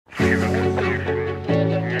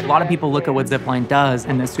A lot of people look at what Zipline does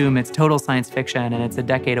and assume it's total science fiction and it's a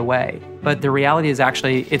decade away. But the reality is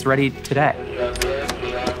actually it's ready today.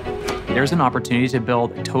 There's an opportunity to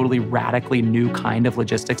build a totally radically new kind of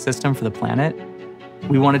logistics system for the planet.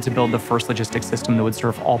 We wanted to build the first logistics system that would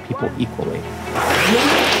serve all people equally.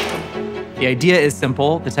 The idea is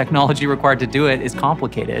simple. The technology required to do it is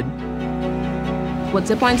complicated. What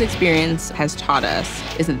Zipline's experience has taught us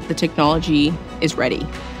is that the technology is ready,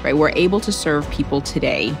 right? We're able to serve people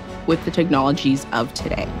today with the technologies of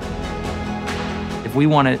today. If we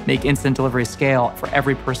want to make instant delivery scale for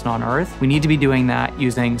every person on Earth, we need to be doing that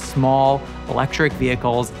using small electric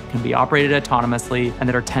vehicles that can be operated autonomously and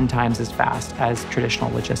that are 10 times as fast as traditional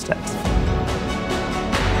logistics.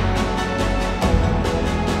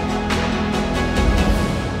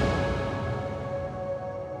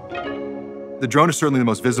 The drone is certainly the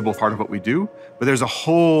most visible part of what we do, but there's a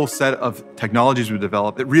whole set of technologies we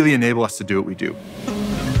develop that really enable us to do what we do.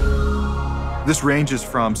 This ranges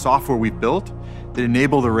from software we've built that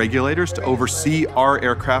enable the regulators to oversee our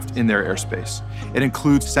aircraft in their airspace. It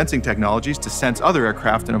includes sensing technologies to sense other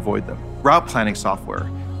aircraft and avoid them, route planning software,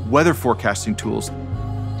 weather forecasting tools.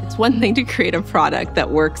 It's one thing to create a product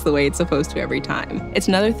that works the way it's supposed to every time. It's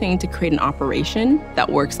another thing to create an operation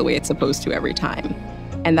that works the way it's supposed to every time.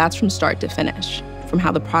 And that's from start to finish, from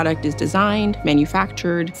how the product is designed,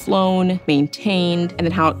 manufactured, flown, maintained, and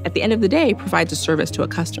then how, at the end of the day, provides a service to a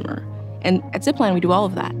customer. And at Zipline, we do all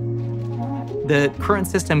of that. The current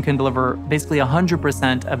system can deliver basically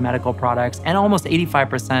 100% of medical products and almost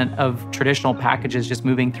 85% of traditional packages just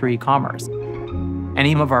moving through e-commerce.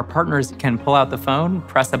 Any of our partners can pull out the phone,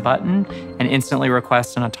 press a button, and instantly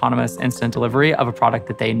request an autonomous instant delivery of a product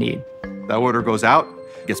that they need. That order goes out,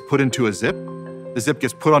 gets put into a zip. The zip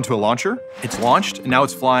gets put onto a launcher, it's launched, and now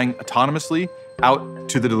it's flying autonomously out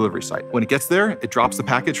to the delivery site. When it gets there, it drops the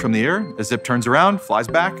package from the air, the zip turns around, flies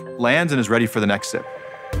back, lands, and is ready for the next zip.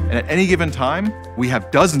 And at any given time, we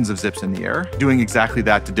have dozens of zips in the air doing exactly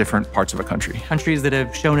that to different parts of a country. Countries that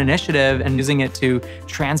have shown initiative and using it to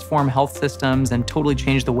transform health systems and totally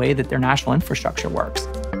change the way that their national infrastructure works.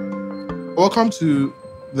 Welcome to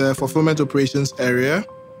the fulfillment operations area.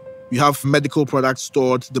 You have medical products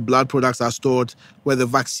stored, the blood products are stored, where the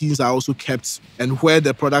vaccines are also kept, and where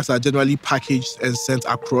the products are generally packaged and sent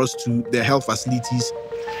across to their health facilities.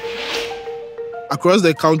 Across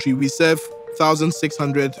the country, we serve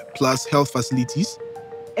 1,600 plus health facilities.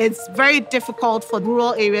 It's very difficult for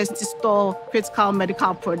rural areas to store critical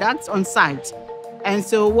medical products on site. And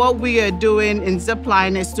so what we are doing in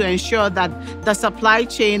Zipline is to ensure that the supply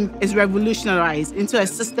chain is revolutionized into a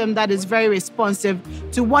system that is very responsive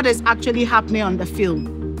to what is actually happening on the field.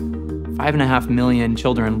 5.5 million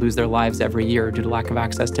children lose their lives every year due to lack of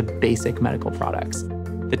access to basic medical products.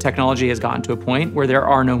 The technology has gotten to a point where there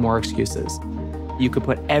are no more excuses. You could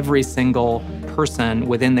put every single person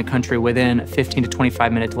within the country within a 15 to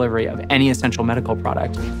 25-minute delivery of any essential medical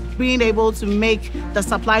product. Being able to make the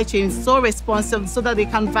supply chain so responsive so that they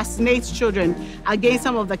can vaccinate children against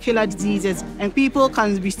some of the killer diseases and people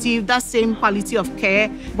can receive that same quality of care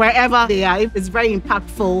wherever they are, it's very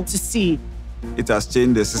impactful to see. It has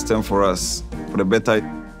changed the system for us for the better.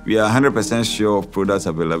 We are 100% sure of product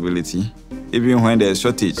availability. Even when there's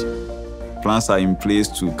shortage, plans are in place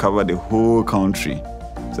to cover the whole country,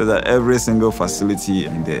 so that every single facility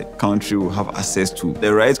in the country will have access to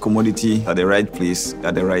the right commodity at the right place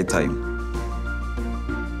at the right time.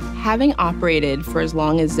 Having operated for as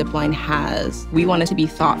long as Zipline has, we wanted to be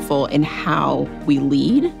thoughtful in how we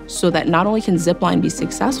lead so that not only can Zipline be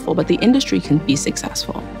successful, but the industry can be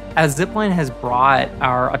successful. As Zipline has brought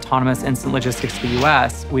our autonomous instant logistics to the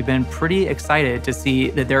US, we've been pretty excited to see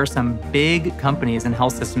that there are some big companies and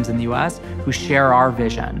health systems in the US who share our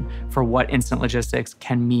vision for what instant logistics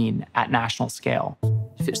can mean at national scale.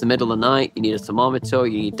 If it's the middle of the night, you need a thermometer,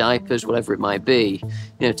 you need diapers, whatever it might be.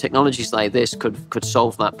 Technologies like this could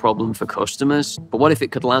solve that problem for customers. But what if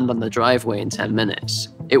it could land on the driveway in 10 minutes?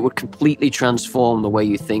 It would completely transform the way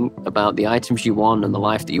you think about the items you want and the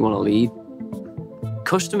life that you want to lead.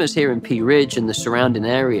 Customers here in Pea Ridge and the surrounding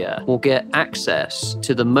area will get access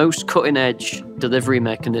to the most cutting-edge delivery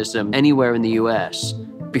mechanism anywhere in the US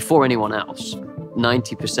before anyone else.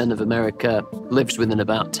 90% of America lives within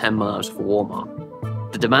about 10 miles of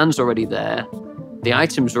Walmart. The demand's already there, the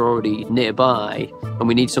items are already nearby, and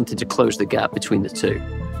we need something to close the gap between the two.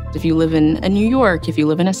 If you live in a New York, if you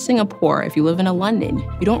live in a Singapore, if you live in a London,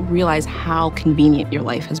 you don't realize how convenient your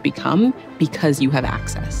life has become because you have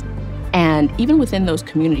access. And even within those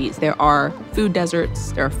communities, there are food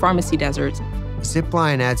deserts, there are pharmacy deserts.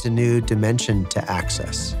 Zipline adds a new dimension to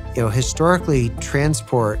access. Historically,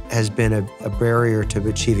 transport has been a barrier to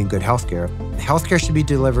achieving good healthcare. Healthcare should be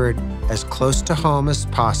delivered as close to home as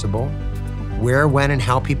possible, where, when, and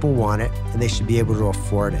how people want it, and they should be able to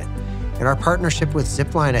afford it. And our partnership with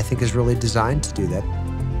Zipline, I think, is really designed to do that.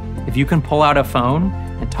 If you can pull out a phone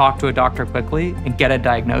and talk to a doctor quickly and get a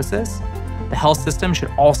diagnosis, the health system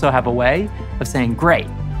should also have a way of saying, great,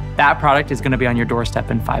 that product is going to be on your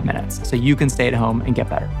doorstep in 5 minutes, so you can stay at home and get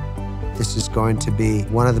better. This is going to be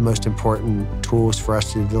one of the most important tools for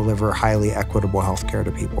us to deliver highly equitable healthcare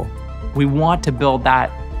to people. We want to build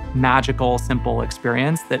that magical, simple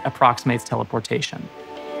experience that approximates teleportation.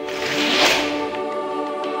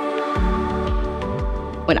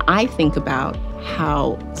 When I think about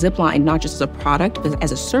how Zipline, not just as a product, but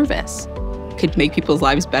as a service, could make people's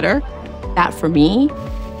lives better, that for me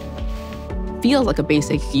feels like a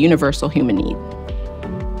basic universal human need.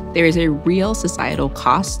 There is a real societal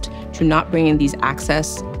cost to not bringing these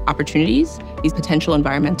access opportunities, these potential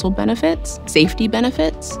environmental benefits, safety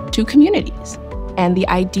benefits to communities. And the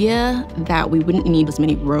idea that we wouldn't need as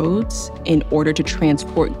many roads in order to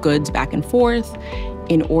transport goods back and forth,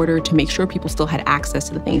 in order to make sure people still had access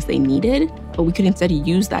to the things they needed, but we could instead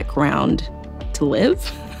use that ground to live.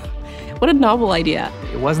 What a novel idea.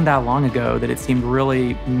 It wasn't that long ago that it seemed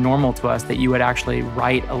really normal to us that you would actually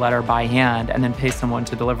write a letter by hand and then pay someone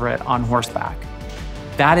to deliver it on horseback.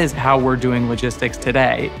 That is how we're doing logistics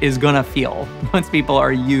today, is gonna feel once people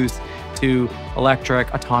are used to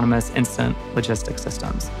electric, autonomous, instant logistics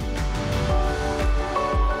systems.